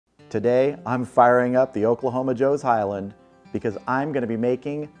Today, I'm firing up the Oklahoma Joe's Highland because I'm going to be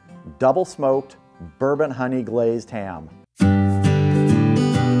making double smoked bourbon honey glazed ham.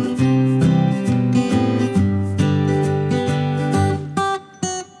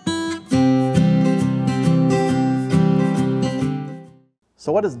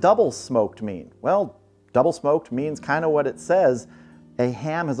 So what does double smoked mean? Well, double smoked means kind of what it says. A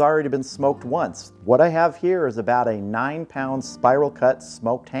ham has already been smoked once. What I have here is about a 9-pound spiral cut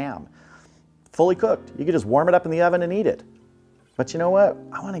smoked ham. Fully cooked. You can just warm it up in the oven and eat it. But you know what?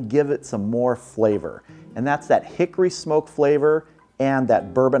 I want to give it some more flavor. And that's that hickory smoke flavor and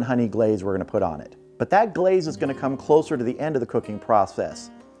that bourbon honey glaze we're going to put on it. But that glaze is going to come closer to the end of the cooking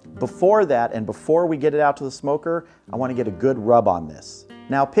process. Before that, and before we get it out to the smoker, I want to get a good rub on this.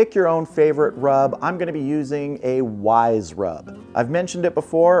 Now pick your own favorite rub. I'm going to be using a Wise rub. I've mentioned it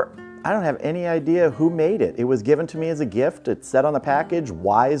before. I don't have any idea who made it. It was given to me as a gift. It said on the package,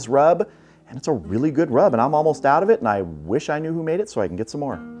 Wise rub, and it's a really good rub, and I'm almost out of it, and I wish I knew who made it so I can get some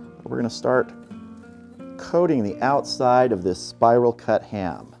more. We're going to start coating the outside of this spiral cut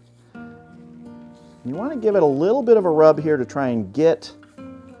ham. You want to give it a little bit of a rub here to try and get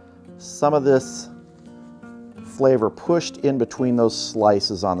some of this flavor pushed in between those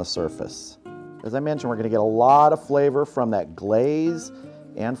slices on the surface. As I mentioned, we're going to get a lot of flavor from that glaze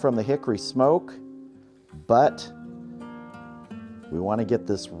and from the hickory smoke, but we want to get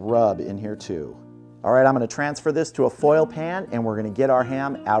this rub in here too. All right, I'm going to transfer this to a foil pan and we're going to get our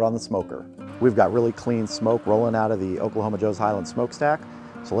ham out on the smoker. We've got really clean smoke rolling out of the Oklahoma Joe's Highland smokestack,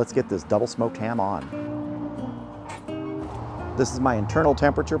 so let's get this double smoked ham on. This is my internal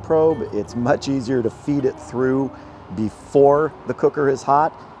temperature probe. It's much easier to feed it through before the cooker is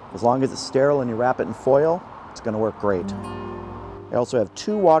hot. As long as it's sterile and you wrap it in foil, it's going to work great. I also have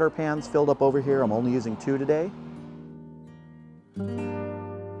 2 water pans filled up over here. I'm only using 2 today.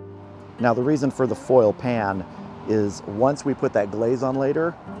 Now the reason for the foil pan is once we put that glaze on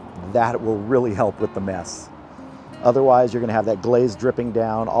later, that will really help with the mess. Otherwise, you're going to have that glaze dripping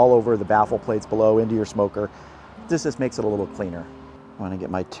down all over the baffle plates below into your smoker. This just makes it a little cleaner. I want to get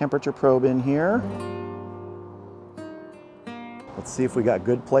my temperature probe in here. Let's see if we got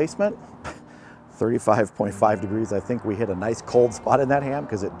good placement. 35.5 degrees. I think we hit a nice cold spot in that ham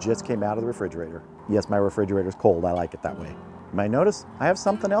because it just came out of the refrigerator. Yes, my refrigerator's cold. I like it that way. You might notice I have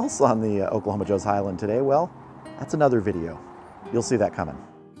something else on the Oklahoma Joe's Highland today. Well, that's another video. You'll see that coming.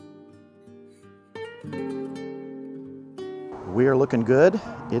 We are looking good.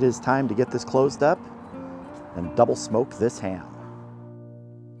 It is time to get this closed up and double smoke this ham.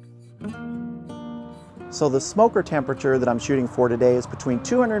 So the smoker temperature that I'm shooting for today is between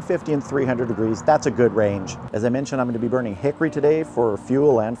 250 and 300 degrees. That's a good range. As I mentioned, I'm going to be burning hickory today for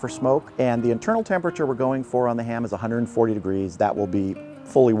fuel and for smoke. And the internal temperature we're going for on the ham is 140 degrees. That will be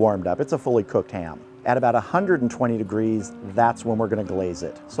fully warmed up. It's a fully cooked ham. At about 120 degrees, that's when we're going to glaze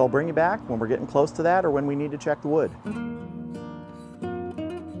it. So I'll bring you back when we're getting close to that or when we need to check the wood.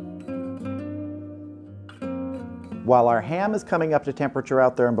 While our ham is coming up to temperature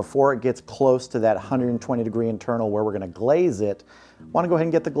out there and before it gets close to that 120 degree internal where we're going to glaze it, I want to go ahead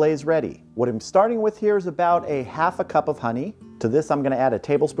and get the glaze ready. What I'm starting with here is about a ½ cup of honey. To this I'm going to add a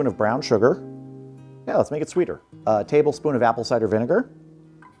tablespoon of brown sugar. Yeah, let's make it sweeter. A tablespoon of apple cider vinegar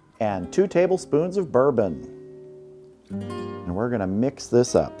and 2 tablespoons of bourbon. And we're going to mix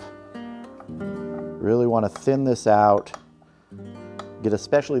this up. Really want to thin this out. Get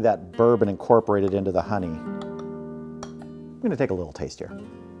especially that bourbon incorporated into the honey. I'm going to take a little taste here.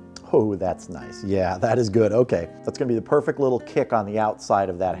 Oh, that's nice. Yeah, that is good. Okay, that's going to be the perfect little kick on the outside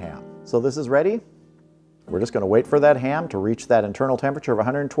of that ham. So this is ready. We're just going to wait for that ham to reach that internal temperature of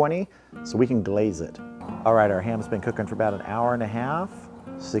 120 so we can glaze it. All right, our ham's been cooking for about an hour and a half.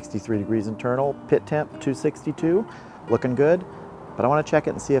 63 degrees internal, pit temp 262. Looking good, but I want to check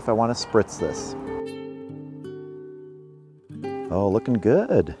it and see if I want to spritz this. Oh, looking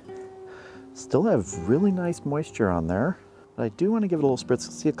good. Still have really nice moisture on there. But I do want to give it a little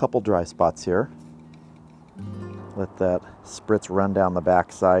spritz. See a couple dry spots here. Let that spritz run down the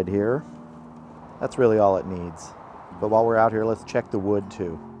back side here. That's really all it needs. But while we're out here, let's check the wood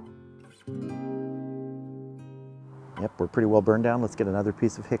too. Yep, we're pretty well burned down. Let's get another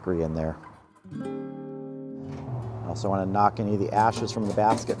piece of hickory in there. Also want to knock any of the ashes from the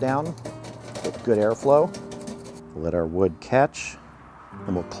basket down. Get good airflow. Let our wood catch.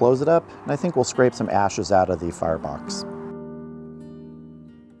 Then we'll close it up. And I think we'll scrape some ashes out of the firebox.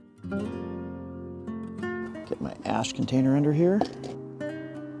 Get my ash container under here.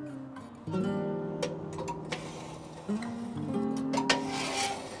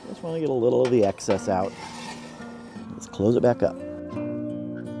 Just want to get a little of the excess out. Let's close it back up.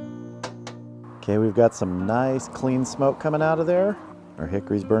 Okay, we've got some nice clean smoke coming out of there. Our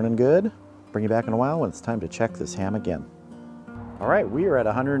hickory's burning good. Bring you back in a while when it's time to check this ham again. All right, we are at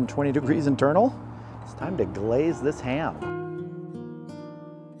 120 degrees internal. It's time to glaze this ham.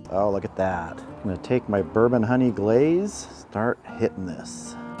 Oh, look at that. I'm gonna take my bourbon honey glaze, start hitting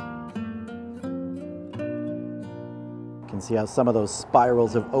this. You can see how some of those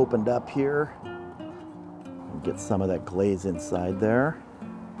spirals have opened up here. Get some of that glaze inside there.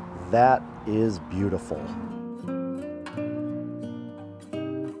 That is beautiful.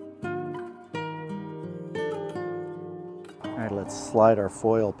 All right, let's slide our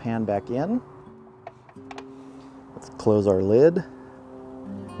foil pan back in. Let's close our lid.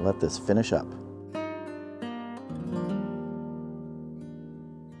 Let this finish up.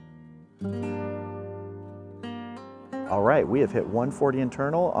 All right, we have hit 140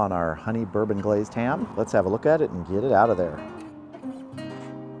 internal on our honey bourbon glazed ham. Let's have a look at it and get it out of there.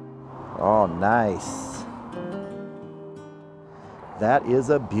 Oh, nice. That is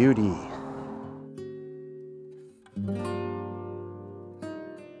a beauty.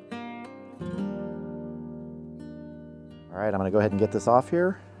 All right, I'm gonna go ahead and get this off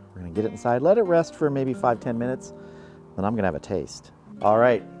here. We're gonna get it inside, let it rest for maybe 5-10 minutes, then I'm gonna have a taste. All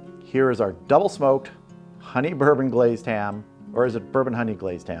right, here is our double smoked honey bourbon glazed ham, or is it bourbon honey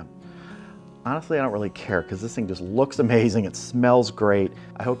glazed ham? Honestly, I don't really care because this thing just looks amazing. It smells great.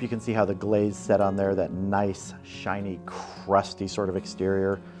 I hope you can see how the glaze set on there, that nice, shiny, crusty sort of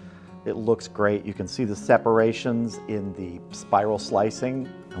exterior. It looks great. You can see the separations in the spiral slicing.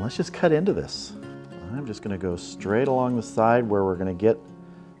 And let's just cut into this. I'm just gonna go straight along the side where we're gonna get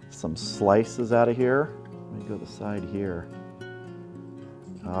some slices out of here. Let me go the side here.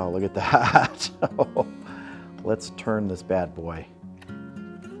 Oh, look at that. Let's turn this bad boy.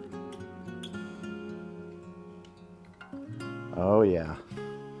 Oh yeah.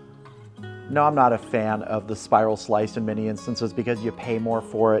 No, I'm not a fan of the spiral slice in many instances because you pay more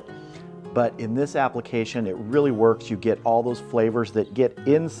for it. But in this application, it really works. You get all those flavors that get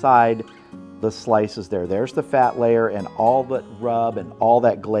inside the slices there. There's the fat layer and all that rub and all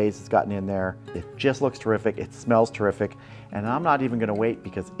that glaze has gotten in there. It just looks terrific. It smells terrific. And I'm not even gonna wait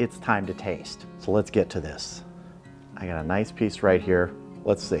because it's time to taste. So let's get to this. I got a nice piece right here.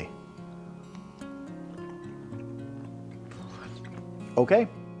 Let's see. Okay,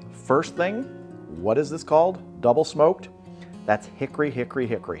 first thing, what is this called? Double smoked? That's hickory, hickory,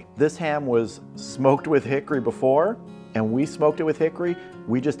 hickory. This ham was smoked with hickory before, and we smoked it with hickory.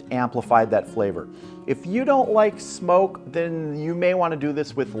 We just amplified that flavor. If you don't like smoke, then you may want to do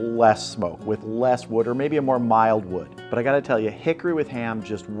this with less smoke, with less wood, or maybe a more mild wood. But I gotta tell you, hickory with ham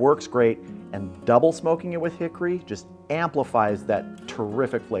just works great, and double smoking it with hickory just amplifies that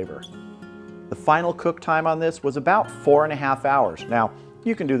terrific flavor. The final cook time on this was about 4.5 hours. Now,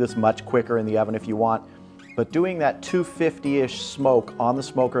 you can do this much quicker in the oven if you want, but doing that 250-ish smoke on the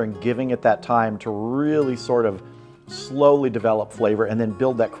smoker and giving it that time to really sort of slowly develop flavor and then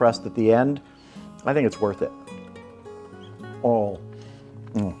build that crust at the end, I think it's worth it. Oh,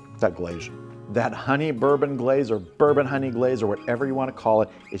 that glaze. That honey bourbon glaze or bourbon honey glaze or whatever you want to call it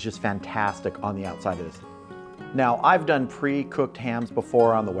is just fantastic on the outside of this. Now, I've done pre-cooked hams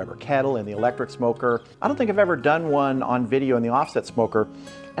before on the Weber kettle and the electric smoker. I don't think I've ever done one on video in the offset smoker,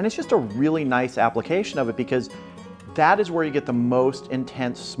 and it's just a really nice application of it because that is where you get the most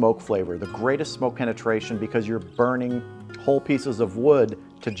intense smoke flavor, the greatest smoke penetration because you're burning whole pieces of wood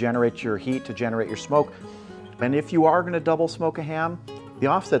to generate your heat, to generate your smoke. And if you are gonna double smoke a ham, the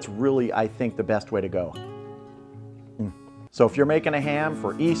offset's really, I think, the best way to go. So if you're making a ham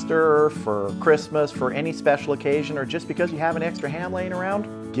for Easter, for Christmas, for any special occasion, or just because you have an extra ham laying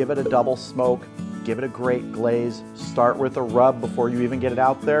around, give it a double smoke, give it a great glaze, start with a rub before you even get it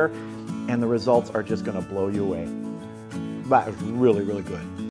out there, and the results are just gonna blow you away. That is really, really good.